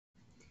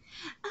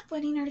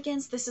Buddy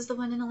Nerdigans, this is the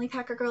one and only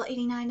Packer Girl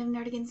 89 of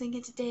Nerdigans,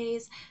 and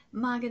today's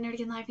Manga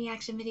Nerdigan live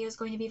reaction video is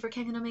going to be for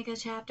Kengan Omega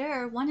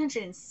chapter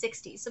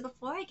 160. So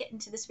before I get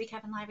into this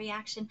recap and live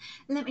reaction,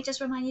 let me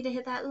just remind you to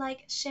hit that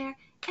like, share,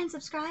 and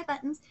subscribe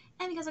buttons.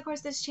 And because of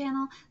course this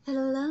channel, let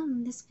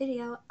alone this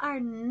video,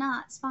 are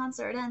not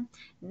sponsored. And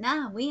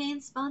nah, we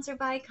ain't sponsored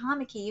by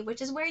Comic-Key,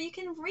 which is where you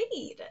can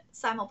read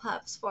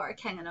simulpups for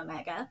Kengan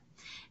Omega.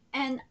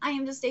 And I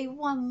am just a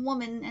one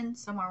woman and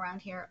somewhere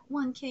around here,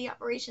 one kitty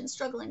operation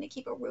struggling to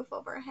keep a roof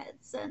over our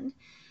heads and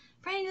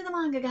praying to the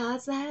manga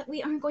gods that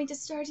we aren't going to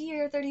start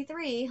year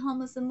 33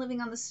 homeless and living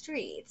on the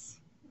streets.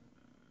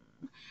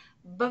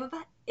 But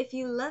if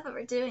you love what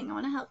we're doing and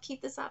want to help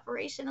keep this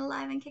operation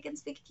alive and kicking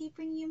so we can keep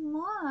bringing you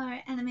more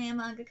anime and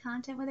manga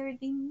content, whether it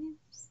be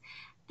news,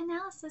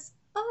 analysis,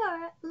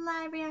 or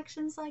live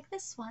reactions like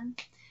this one,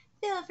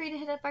 feel free to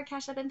hit up our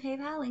Cash App and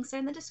PayPal. Links are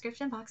in the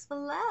description box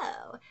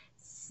below.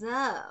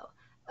 So,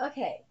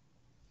 okay.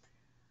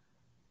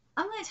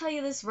 I'm going to tell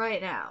you this right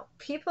now.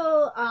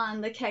 People on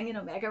the Kengan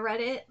Omega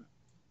Reddit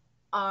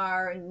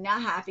are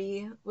not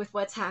happy with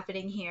what's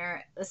happening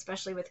here,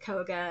 especially with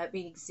Koga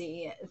beating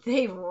Z.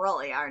 They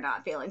really are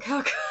not feeling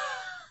Koga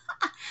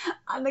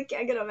on the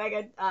Kengan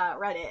Omega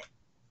Reddit.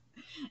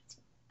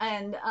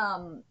 And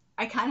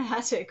I kind of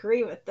had to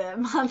agree with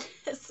them on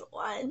this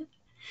one.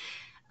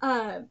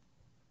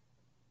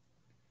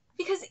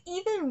 Because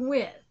even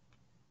with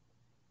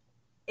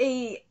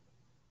a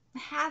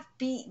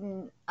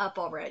half-beaten up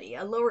already,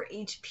 a lower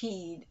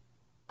HP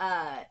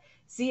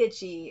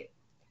Ziaji,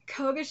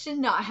 Koga should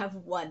not have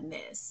won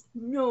this.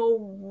 No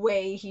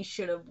way he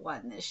should have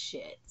won this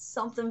shit.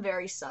 Something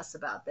very sus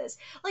about this.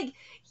 Like,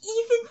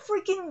 even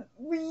freaking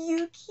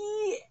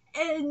Ryuki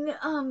and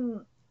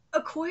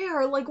Okoye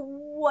are like,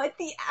 what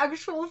the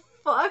actual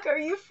fuck? Are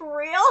you for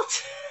real?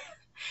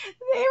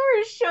 They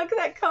were shook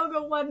that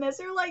Koga won this.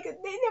 They're like,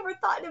 they never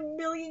thought in a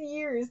million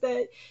years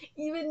that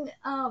even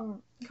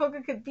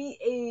Koga could beat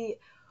a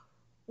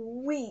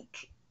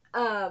weak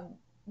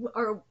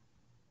or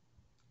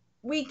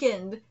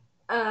weakened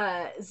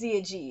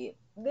Ziaji.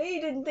 They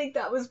didn't think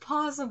that was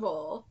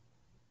possible.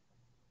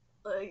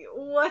 Like,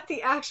 what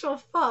the actual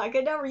fuck?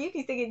 And now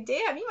Ryuki's thinking,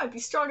 damn, you might be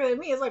stronger than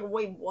me. It's like,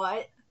 wait,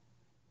 what?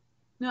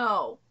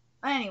 No.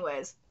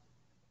 Anyways.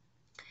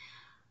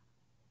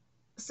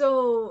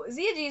 So,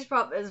 Ziaji is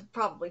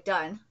probably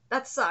done.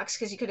 That sucks,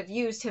 because you could have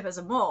used him as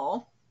a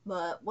mole,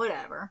 but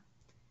whatever.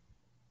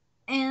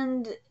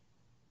 And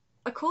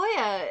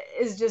Okoye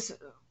is just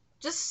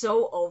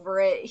so over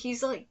it.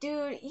 He's like,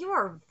 dude, you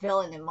are a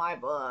villain in my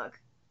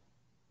book.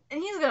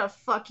 And he's gonna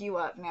fuck you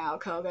up now,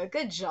 Koga.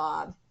 Good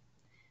job.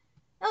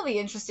 It'll be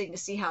interesting to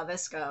see how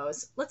this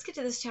goes. Let's get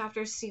to this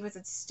chapter, see what's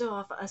in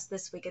store for us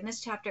this week. And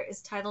this chapter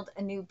is titled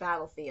A New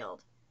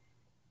Battlefield.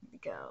 Here we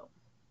go.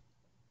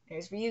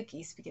 There's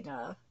Ryuki, speaking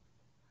of.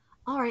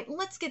 Alright,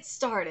 let's get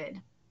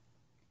started.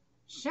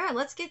 Sure,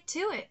 let's get to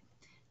it.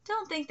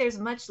 Don't think there's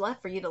much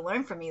left for you to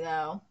learn from me,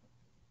 though.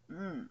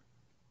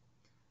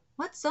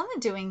 What's Soma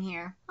doing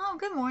here? Oh,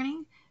 good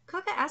morning.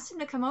 Koga asked him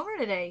to come over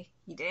today.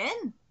 He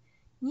did?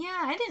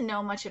 Yeah, I didn't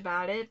know much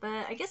about it,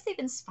 but I guess they've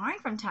been sparring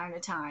from time to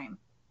time.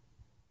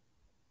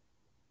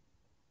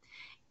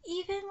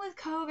 Even with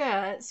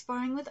Koga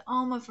sparring with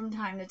Oma from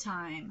time to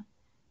time,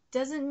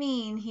 doesn't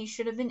mean he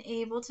should have been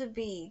able to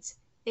beat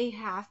a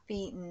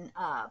half-beaten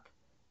up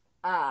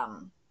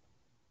Ziaji.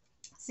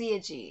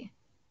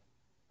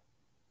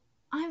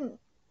 I'm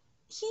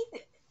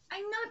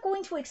not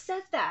going to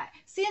accept that.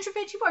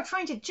 Sandrovich, you are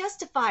trying to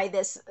justify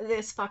this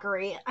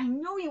fuckery. I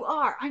know you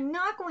are. I'm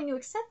not going to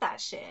accept that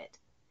shit.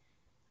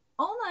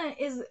 Oma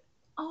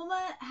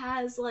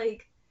has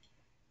like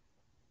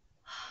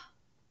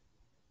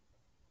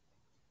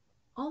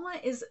Oma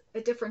is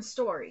a different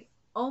story.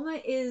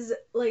 Oma is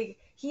like,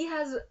 he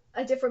has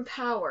a different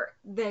power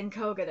than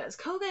Koga does.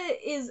 Koga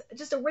is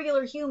just a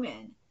regular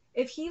human.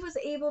 If he was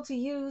able to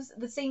use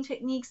the same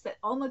techniques that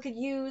Oma could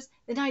use,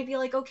 then I'd be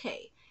like,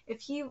 okay.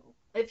 If he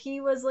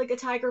was like a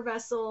tiger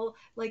vessel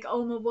like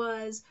Oma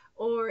was,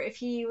 or if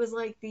he was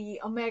like the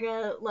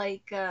Omega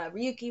like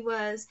Ryuki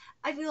was,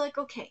 I'd be like,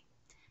 okay,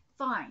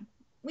 fine.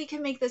 We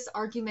can make this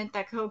argument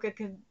that Koga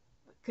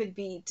could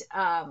beat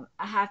a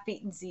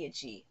half-beaten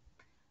Ziaji.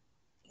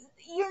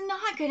 You're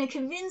not going to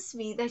convince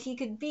me that he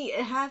could beat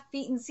a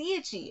half-beaten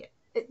Ziaji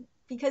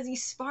because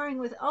he's sparring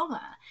with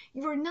Oma.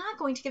 You are not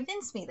going to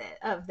convince me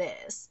of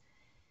this.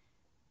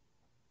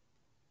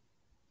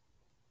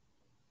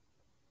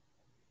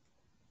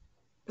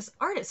 This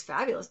art is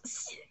fabulous.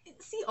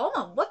 See,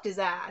 Oma whooped his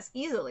ass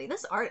easily.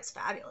 This art is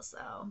fabulous,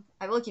 though.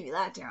 I will give you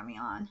that,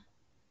 Daramion.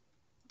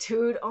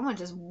 Dude, Oma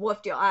just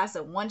whooped your ass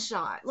in one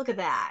shot. Look at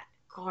that.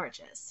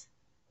 Gorgeous.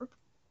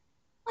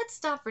 Let's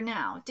stop for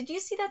now. Did you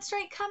see that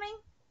strike coming?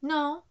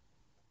 No,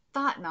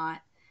 thought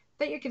not.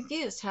 Bet you're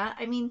confused, huh?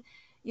 I mean,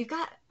 you've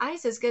got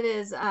eyes as good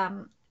as,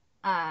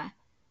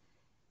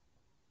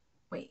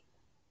 wait.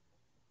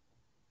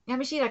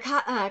 Yamashita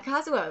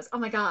Kazuo's. Oh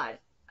my god.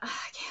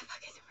 I can't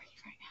fucking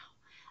read right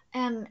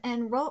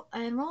And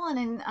Roland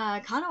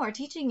and Kano are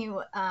teaching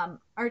you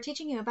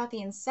about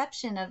the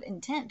inception of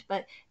intent,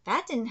 but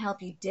that didn't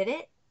help you, did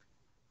it?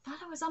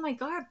 Thought I was on my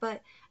guard,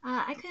 but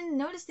I couldn't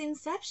notice the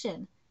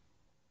inception.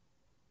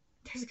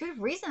 There's a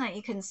good reason that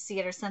you couldn't see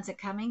it or sense it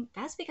coming.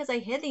 That's because I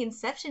hid the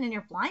inception in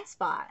your blind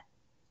spot.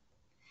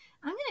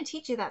 I'm gonna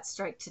teach you that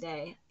strike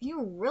today.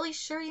 You really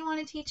sure you want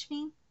to teach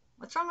me?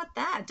 What's wrong with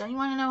that? Don't you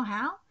want to know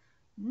how?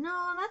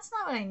 No, that's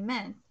not what I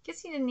meant.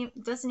 Guess he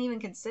doesn't even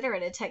consider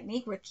it a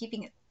technique worth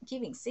keeping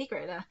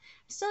secret. I've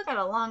still got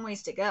a long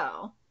ways to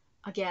go.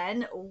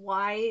 Again,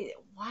 why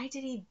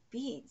did he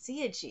beat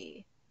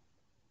Ziaji?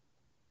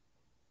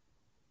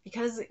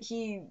 Because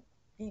he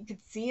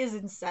could see his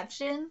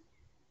inception?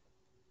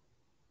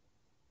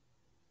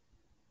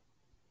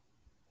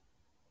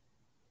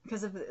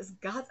 Because of his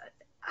gods?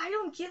 I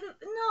don't give it.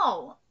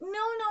 No.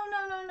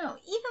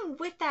 Even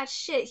with that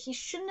shit, he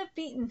shouldn't have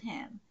beaten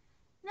him.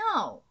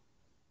 No.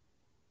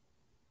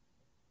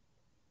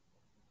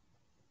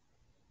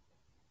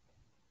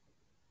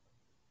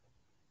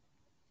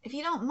 If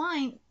you don't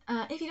mind,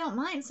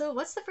 so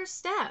what's the first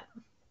step?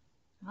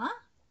 Huh?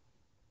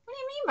 What do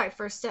you mean by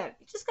first step?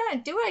 You just gotta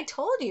do what I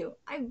told you.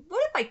 I would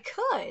if I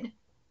could.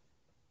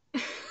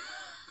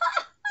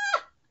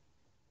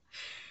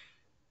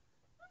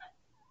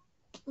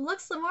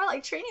 Looks more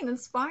like training than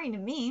sparring to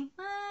me.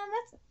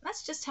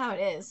 That's just how it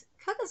is.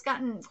 Cook has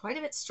gotten quite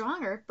a bit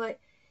stronger, but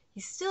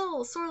he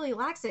still sorely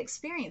lacks the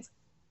experience.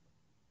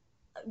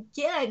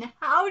 Again,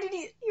 how did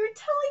he... You're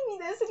telling me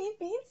this and he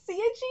beat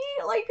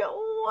Ziaji? Like,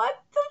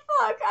 what the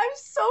fuck? I'm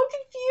so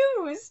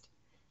confused.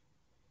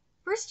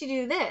 First you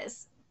do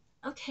this.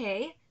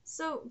 Okay,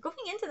 so going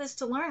into this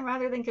to learn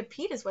rather than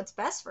compete is what's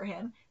best for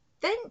him.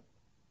 Then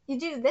you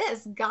do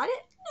this. Got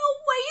it? No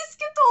way, you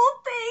skipped the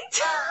whole thing!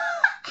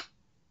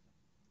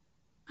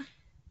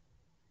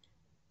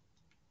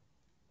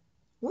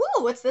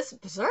 Ooh, what's this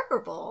Berserker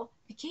Bowl?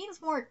 If he gains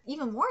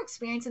even more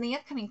experience in the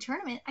upcoming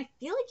tournament, I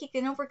feel like he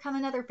can overcome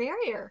another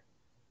barrier.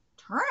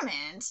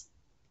 Tournament?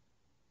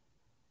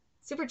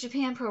 Super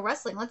Japan Pro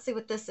Wrestling, let's see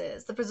what this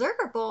is. The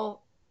Berserker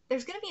Bowl,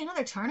 there's going to be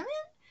another tournament?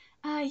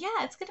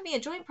 Yeah, it's going to be a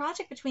joint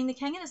project between the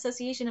Kengan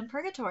Association and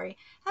Purgatory.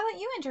 How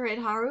about you enter it,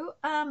 Haru?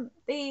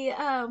 They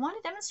want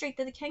to demonstrate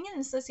that the Kengan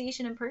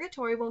Association and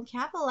Purgatory won't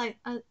capitulate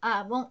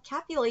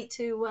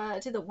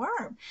to the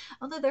worm,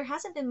 although there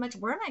hasn't been much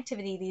worm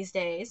activity these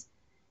days.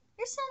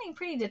 You're sounding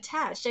pretty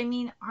detached. I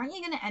mean, aren't you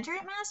going to enter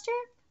it, Master?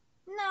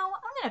 No,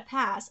 I'm going to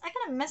pass. I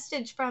got a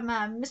message from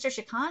Mr.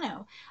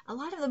 Shikano. A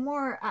lot of the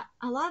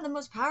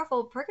most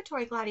powerful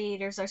Purgatory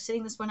gladiators are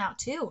sitting this one out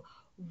too.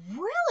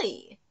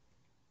 Really?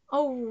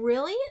 Oh,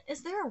 really?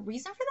 Is there a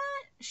reason for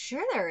that?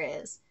 Sure there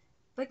is.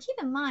 But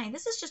keep in mind,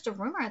 this is just a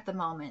rumor at the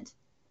moment.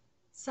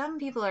 Some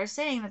people are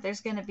saying that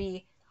there's going to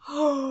be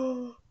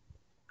an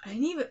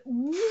even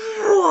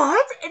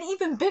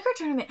bigger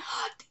tournament.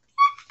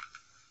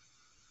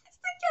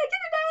 The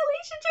Kengan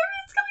Annihilation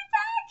Tournament's coming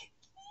back!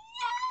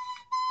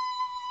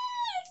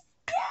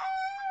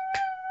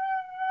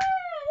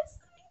 Yes!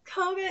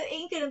 Koga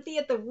ain't gonna be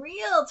at the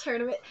real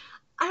tournament.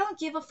 I don't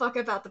give a fuck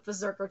about the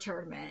Berserker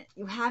tournament.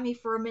 You had me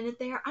for a minute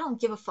there. I don't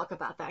give a fuck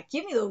about that.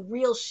 Give me the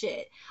real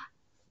shit.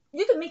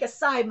 You can make a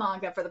side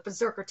manga for the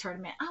Berserker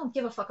tournament. I don't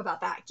give a fuck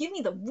about that. Give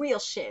me the real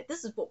shit.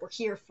 This is what we're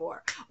here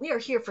for. We are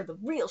here for the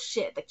real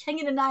shit. The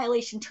Kengan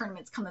Annihilation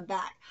tournament's coming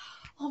back.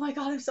 Oh my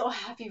god, I'm so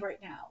happy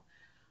right now.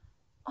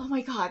 Oh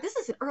my god, this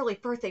is an early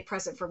birthday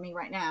present for me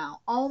right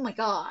now. Oh my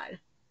god.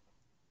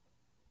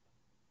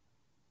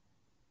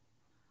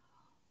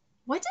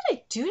 What did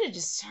I do to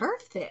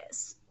deserve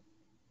this?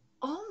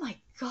 Oh my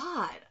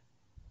god.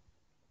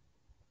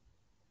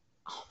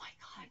 Oh my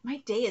god, my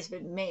day has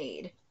been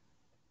made.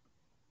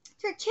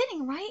 You're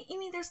kidding, right? You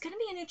mean there's gonna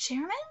be a new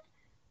chairman?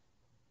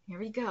 Here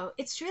we go.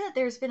 It's true that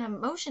there's been a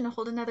motion to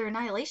hold another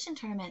Annihilation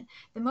tournament.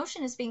 The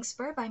motion is being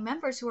spurred by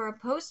members who are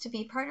opposed to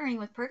me partnering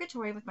with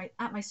Purgatory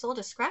at my sole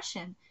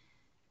discretion.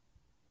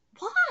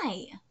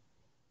 Why?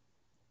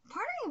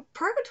 Partnering with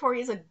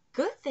Purgatory is a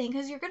good thing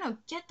because you're going to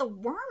get the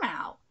worm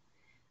out.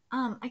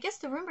 I guess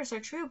the rumors are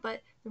true,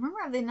 but the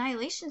rumor of the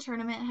Annihilation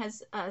tournament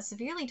has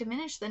severely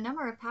diminished the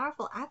number of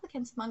powerful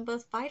applicants among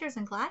both fighters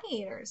and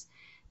gladiators.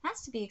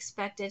 That's to be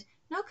expected.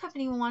 No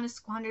company will want to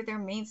squander their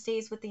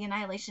mainstays with the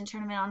Annihilation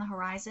tournament on the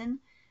horizon,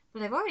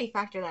 but I've already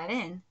factored that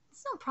in.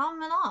 It's no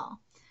problem at all.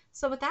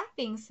 So with that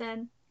being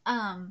said,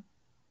 how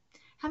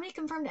many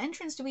confirmed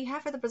entrants do we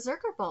have for the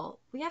Berserker Bowl?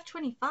 We have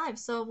 25,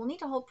 so we'll need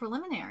to hold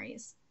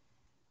preliminaries.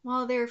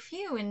 While they're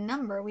few in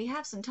number, we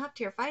have some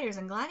top-tier fighters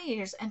and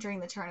gladiators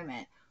entering the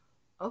tournament.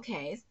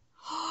 Okay.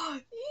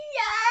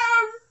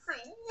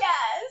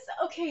 Yes!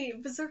 Okay,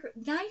 Berserker.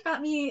 Now you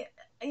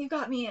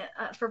got me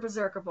for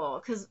Berserker Bowl,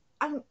 because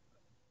I'm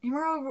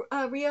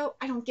Himuro Rio.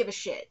 I don't give a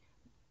shit.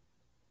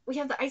 We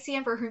have the Icy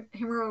Emperor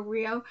Himuro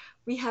Rio.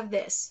 We have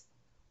this.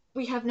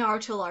 We have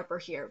Naruto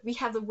Larper here. We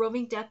have the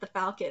Roving Death, the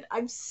Falcon.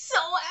 I'm so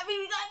happy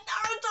we got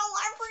Naruto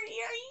Larper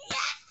here.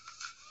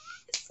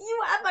 Yes!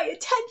 You have my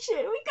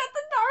attention. We got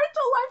the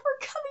Naruto Larper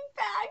coming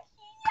back.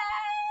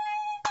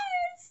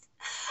 Yes!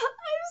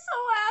 I'm so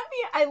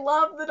happy. I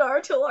love the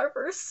Naruto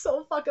LARPers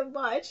so fucking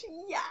much.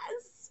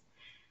 Yes.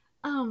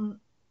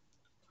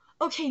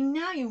 Okay,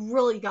 now you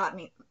really got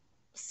me.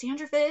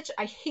 Sandra Fitch,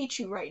 I hate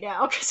you right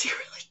now because you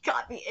really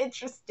got me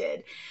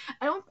interested.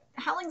 I don't.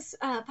 Howling's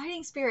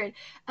Fighting Spirit,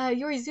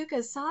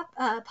 Yorizuka's Sop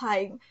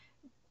Pie.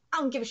 I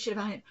don't give a shit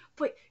about him.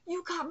 But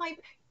you got my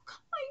baby.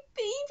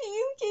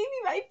 You gave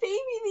me my baby,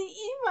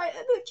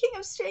 the King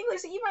of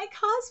Stranglers, my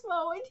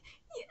Cosmo, and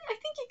I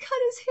think he cut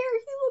his hair.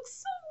 He looks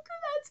so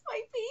good. That's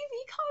my baby.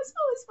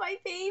 Cosmo is my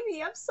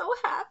baby. I'm so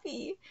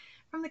happy.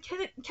 From the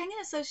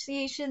Kengan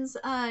Association's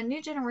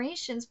New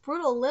Generations,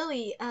 Brutal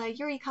Lily,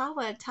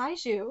 Yurikawa,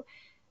 Taiju.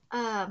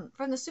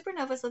 From the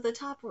supernovas of the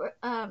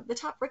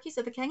top rookies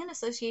of the Kengan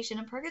Association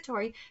in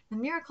Purgatory, the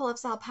Miracle of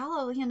Sao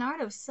Paulo,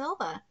 Leonardo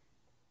Silva.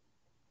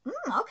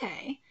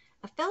 Okay.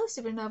 A fellow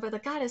supernova, the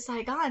goddess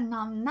Saigon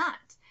Nam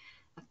Nat.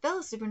 A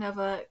fellow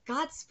supernova,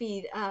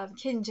 Godspeed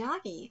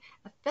Kinjagi.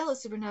 A fellow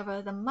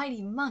supernova, the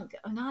mighty monk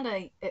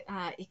Onada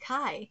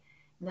Ikai.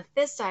 And the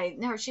fist-eyed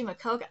Narushima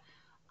Koga.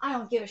 I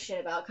don't give a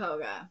shit about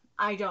Koga.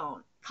 I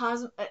don't.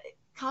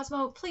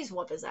 Cosmo, please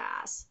whoop his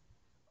ass.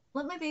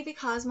 Let my baby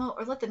Cosmo,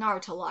 or let the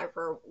Naruto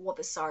LARPer whoop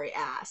his sorry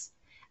ass.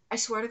 I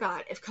swear to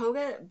God, if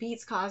Koga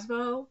beats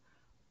Cosmo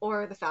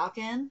or the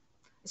Falcon,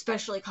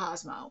 especially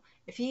Cosmo,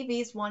 if he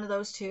beats one of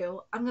those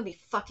two, I'm gonna be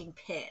fucking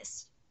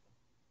pissed.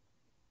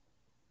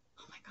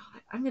 Oh my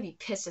God, I'm gonna be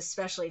pissed,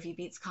 especially if he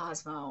beats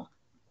Cosmo.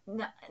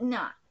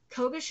 Nah,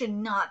 Koga should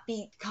not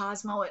beat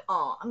Cosmo at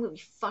all. I'm gonna be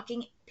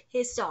fucking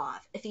pissed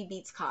off if he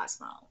beats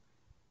Cosmo.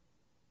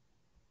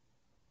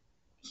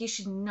 He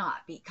should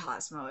not beat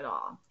Cosmo at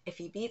all. If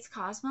he beats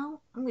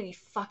Cosmo, I'm gonna be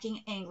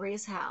fucking angry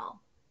as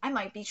hell. I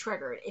might be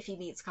triggered if he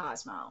beats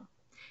Cosmo.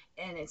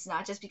 And it's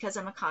not just because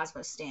I'm a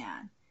Cosmo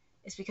stan.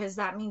 It's because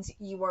that means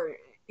you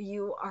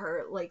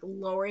are like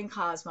lowering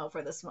Cosmo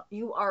for this.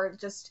 You are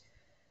just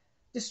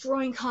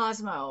destroying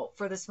Cosmo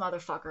for this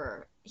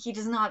motherfucker. He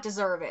does not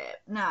deserve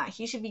it. Nah,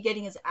 he should be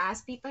getting his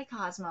ass beat by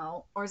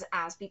Cosmo or his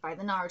ass beat by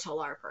the Naruto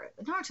LARPer.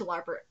 The Naruto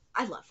LARPer,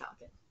 I love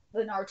Falcon.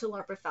 The Naruto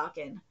LARPer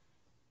Falcon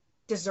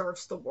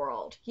deserves the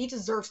world. He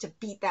deserves to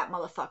beat that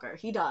motherfucker.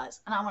 He does.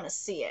 And I want to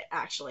see it,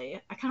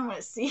 actually. I kind of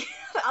want to see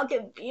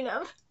Falcon beat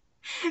him.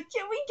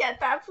 Can we get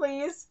that,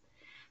 please?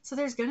 So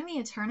there's going to be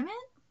a tournament?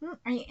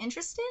 Are you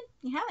interested?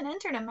 You haven't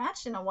entered a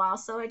match in a while,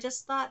 so I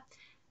just thought,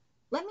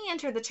 let me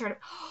enter the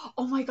tournament.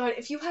 Oh my God,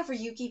 if you have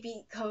Ryuki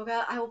beat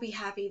Koga, I will be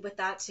happy with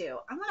that too.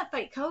 I want to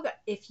fight Koga.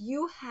 If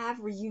you have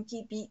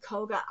Ryuki beat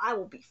Koga, I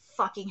will be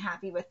fucking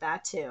happy with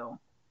that too.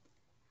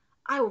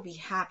 I will be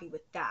happy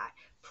with that.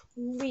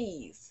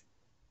 Please.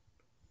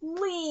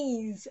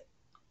 Please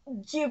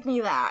give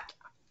me that.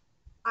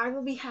 I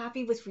will be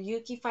happy with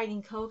Ryuki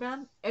fighting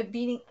Koga.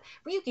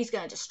 Ryuki's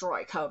gonna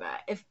destroy Koga.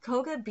 If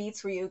Koga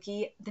beats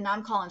Ryuki, then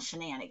I'm calling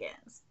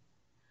shenanigans.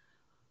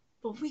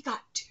 But we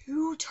got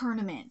two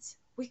tournaments.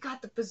 We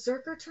got the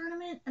Berserker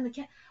tournament and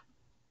the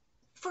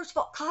First of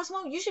all,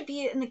 Cosmo, you should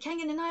be in the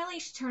Kengan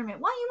Annihilation tournament.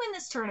 Why are you in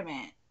this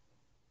tournament?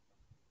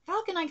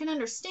 Falcon, I can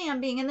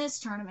understand being in this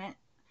tournament.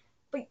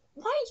 But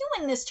why are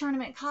you in this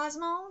tournament,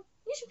 Cosmo?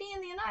 You should be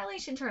in the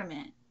Annihilation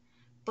tournament.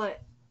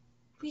 But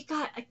we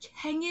got a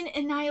Kengan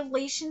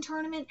Annihilation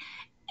tournament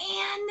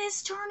and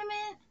this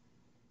tournament.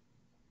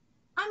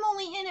 I'm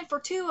only in it for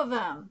two of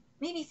them,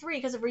 maybe three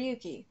because of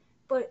Ryuki.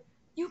 But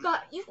you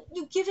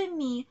given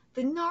me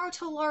the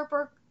Naruto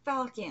LARPer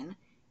Falcon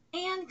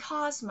and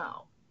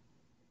Cosmo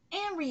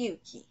and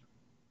Ryuki.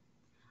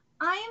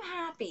 I am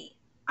happy.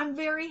 I'm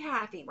very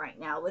happy right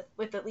now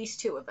with at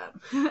least two of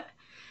them.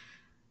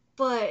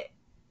 But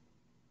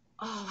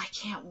oh, I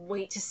can't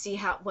wait to see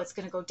what's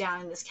going to go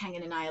down in this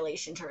Kengan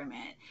Annihilation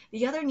tournament.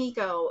 The other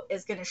Nico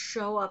is going to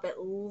show up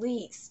at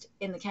least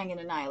in the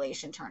Kengan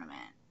Annihilation tournament.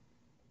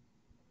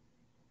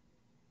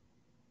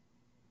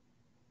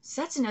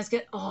 Setsuna's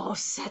going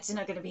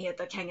to be at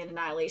the Kengan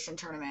Annihilation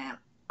tournament.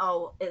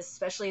 Oh,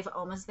 especially if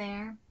Oma's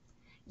there.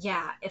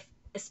 Yeah,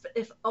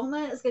 if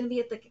Oma is going to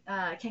be at the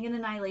Kengan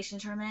Annihilation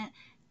tournament,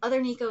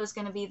 other Nico is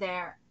going to be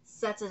there.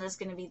 Setsuna is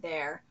going to be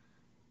there.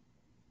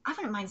 I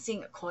wouldn't mind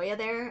seeing Okoya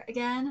there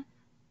again.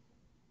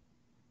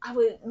 I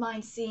wouldn't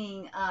mind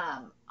seeing,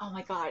 oh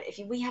my God,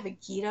 if we have a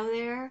Gito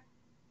there.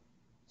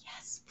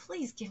 Yes,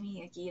 please give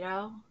me a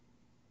Gito.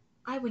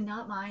 I would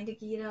not mind a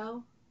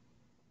Gito.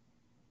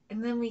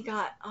 And then we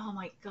got, oh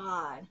my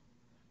God,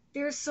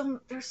 there's so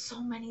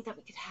many that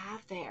we could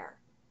have there.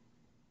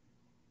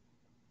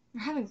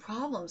 We're having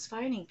problems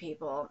finding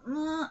people.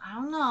 I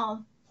don't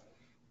know.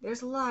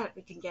 There's a lot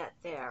we can get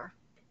there.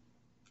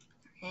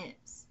 There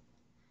is.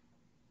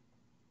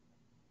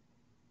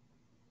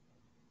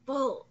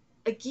 Well,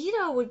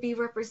 Agito would be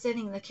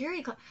representing the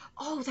Curie Club.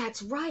 Oh,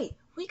 that's right.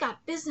 We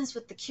got business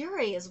with the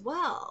Curie as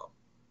well.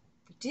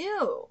 We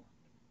do.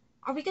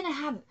 Are we going to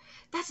have...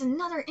 That's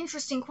another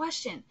interesting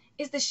question.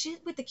 Is the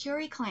shit with the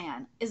Curie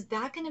clan, is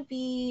that going to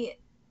be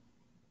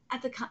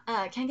at the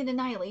Kengan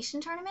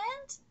Annihilation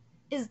tournament?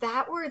 Is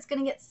that where it's going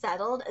to get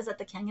settled? Is at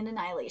the Kengan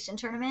Annihilation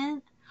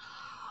tournament?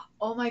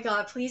 Oh my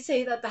God, please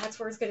say that that's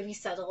where it's going to be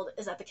settled,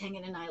 is at the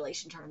Kengan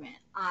Annihilation tournament.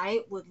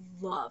 I would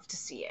love to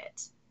see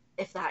it.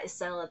 if that is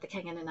settled at the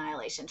Kengan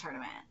Annihilation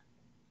tournament.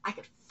 I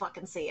could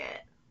fucking see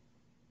it.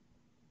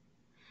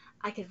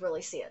 I could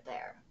really see it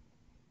there.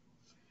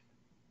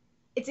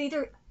 It's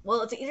either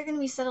going to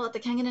be settled at the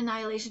Kengan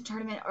Annihilation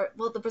tournament, or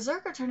the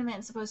Berserker tournament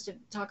is supposed to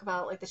talk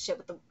about like the shit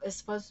with the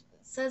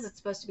says it's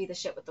supposed to be the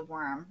shit with the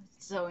worm,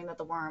 showing that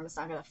the worm is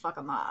not going to fuck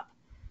them up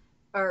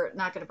or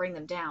not going to bring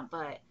them down.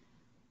 But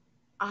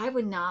I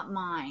would not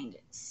mind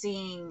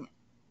seeing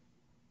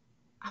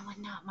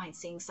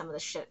some of the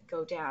shit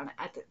go down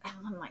I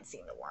wouldn't mind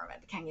seeing the worm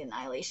at the Kengan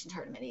Annihilation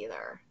tournament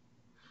either.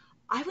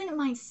 I wouldn't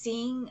mind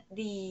seeing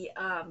the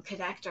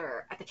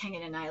connector at the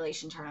Kengan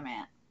Annihilation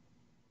tournament.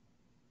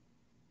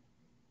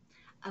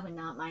 I would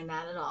not mind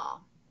that at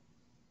all.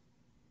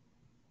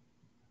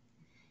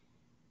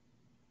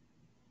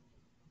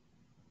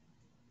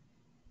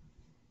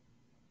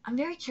 I'm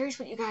very curious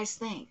what you guys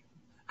think.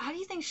 How do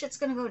you think shit's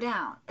going to go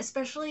down?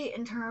 Especially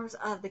in terms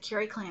of the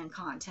Curie clan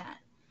content.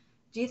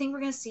 Do you think we're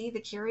going to see the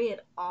Curie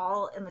at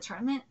all in the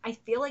tournament? I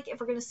feel like if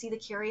we're going to see the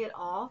Curie at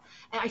all,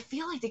 and I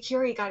feel like the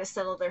Curie got to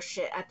settle their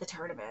shit at the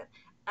tournament,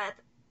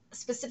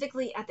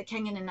 specifically at the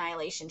Kengan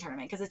Annihilation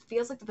tournament, because it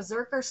feels like the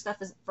Berserker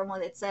stuff is, from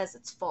what it says,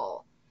 it's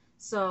full.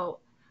 So,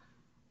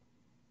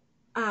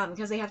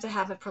 because they have to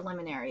have a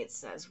preliminary, it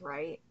says,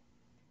 right?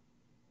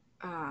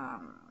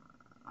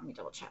 Let me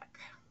double check.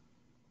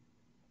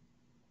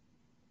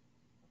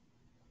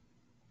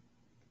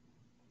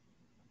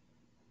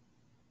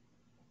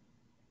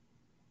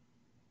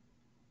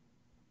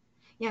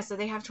 Yeah, so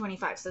they have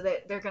 25. So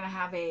they're going to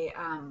have a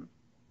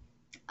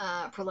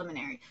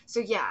preliminary. So,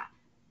 yeah.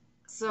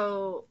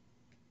 So,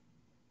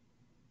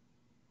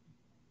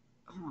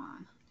 hold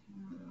on.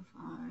 2,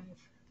 5.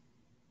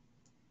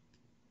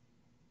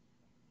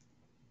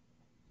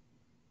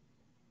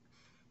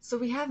 So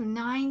we have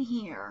 9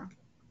 here.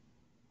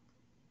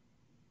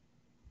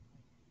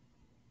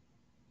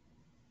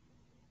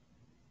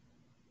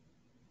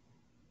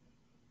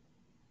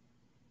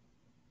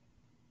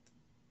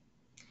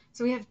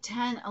 So we have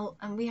 10,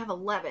 and we have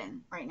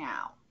 11 right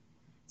now.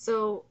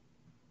 So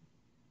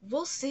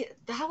we'll see.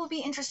 That will be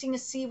interesting to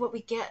see what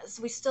we get.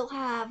 So we still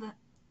have,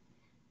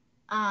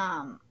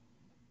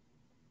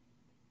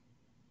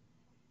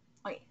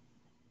 wait.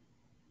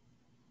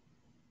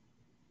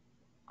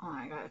 Oh,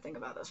 I gotta think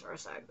about this for a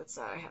sec. That's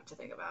I have to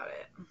think about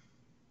it.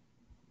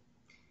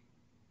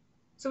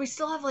 So we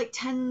still have like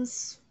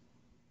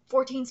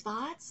 14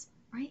 spots,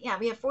 right? Yeah,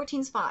 we have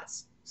 14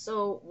 spots.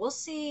 So we'll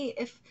see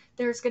if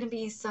there's going to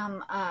be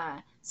some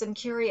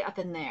Curie up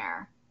in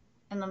there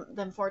in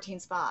them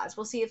 14 spots.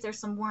 We'll see if there's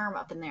some worm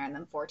up in there in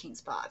them 14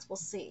 spots. We'll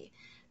see.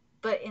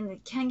 But in the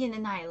Kengan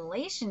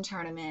Annihilation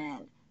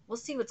tournament, we'll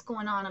see what's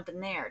going on up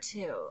in there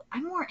too.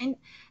 I'm more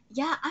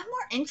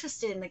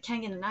interested in the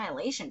Kengan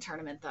Annihilation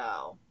tournament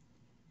though.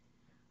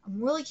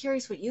 I'm really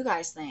curious what you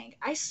guys think.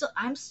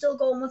 I'm still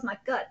going with my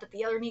gut that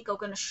the other Nico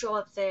going to show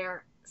up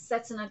there.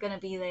 Setsuna going to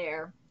be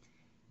there.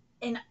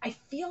 And I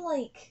feel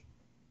like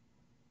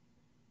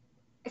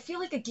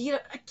Agito,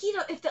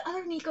 if the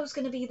other Nico's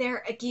going to be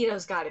there,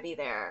 Agito's got to be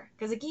there.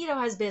 Because Agito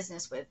has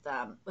business with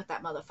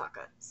that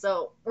motherfucker.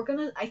 So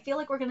I feel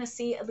like we're going to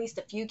see at least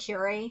a few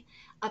Curie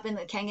up in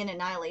the Kengan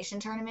Annihilation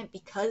tournament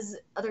because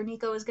other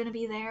Nico is going to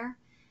be there.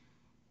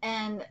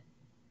 And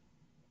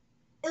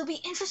it'll be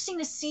interesting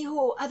to see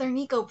who other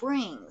Nico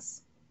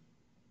brings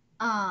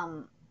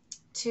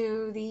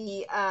to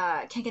the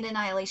Kengan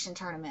Annihilation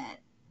tournament.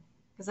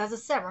 Because as I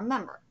said,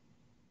 remember,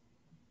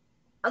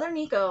 other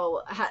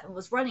Nico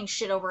was running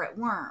shit over at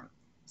Worm,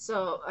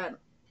 so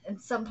in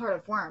some part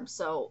of Worm,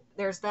 so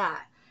there's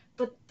that.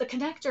 But the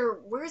connector,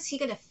 where is he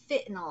going to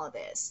fit in all of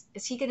this?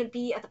 Is he going to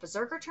be at the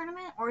Berserker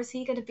tournament, or is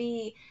he going to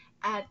be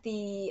at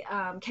the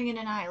Kengan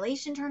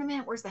Annihilation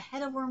tournament? Where's the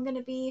head of Worm going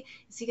to be?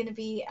 Is he going to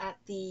be at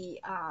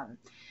the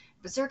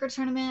Berserker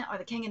tournament or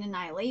the Kengan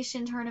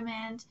Annihilation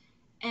tournament?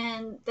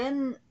 And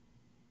then,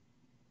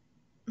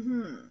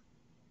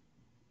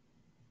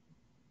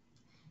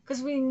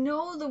 because we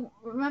know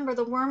remember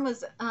the worm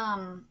was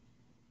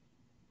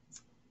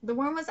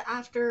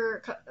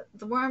after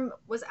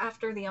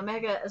the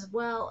Omega as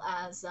well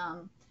as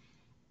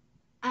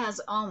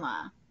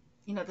Oma,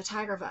 the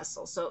Tiger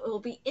Vessel. So it'll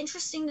be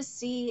interesting to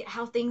see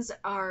how things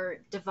are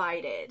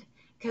divided,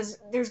 because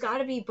there's got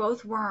to be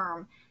both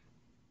worm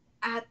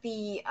at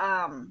the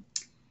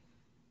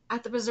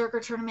Berserker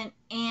tournament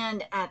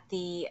and at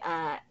the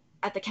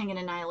Kengan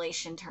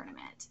Annihilation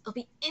tournament. It'll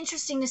be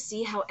interesting to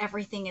see how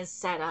everything is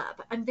set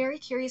up. I'm very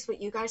curious what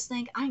you guys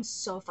think. I'm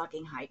so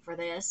fucking hyped for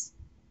this.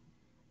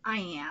 I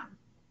am.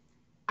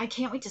 I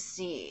can't wait to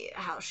see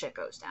how shit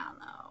goes down,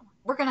 though.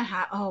 We're gonna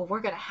have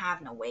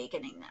an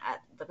awakening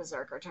at the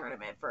Berserker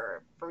tournament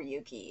for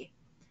Yuki.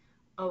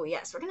 Oh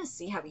yes, we're gonna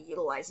see how he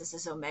utilizes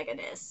his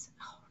Omega-ness.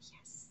 Oh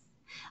yes.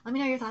 Let me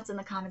know your thoughts in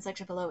the comment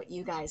section below, what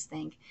you guys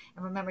think.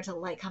 And remember to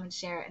like, comment,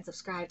 share, and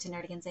subscribe to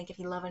Nerdigans Inc. if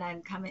you love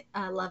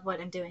love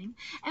what I'm doing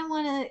and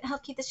want to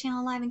help keep this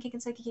channel alive and kicking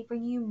so I can keep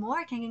bringing you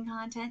more Kengan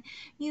content.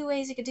 Few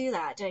ways you could do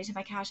that: donate to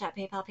my Cash App,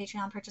 PayPal,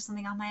 Patreon, purchase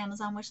something on my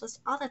Amazon wishlist.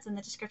 All that's in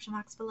the description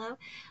box below.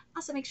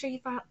 Also, make sure you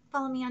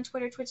follow me on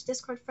Twitter, Twitch,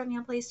 Discord, friend me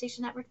on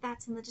PlayStation Network.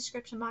 That's in the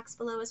description box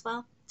below as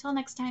well. Till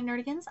next time,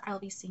 Nerdigans, I will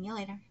be seeing you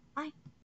later. Bye.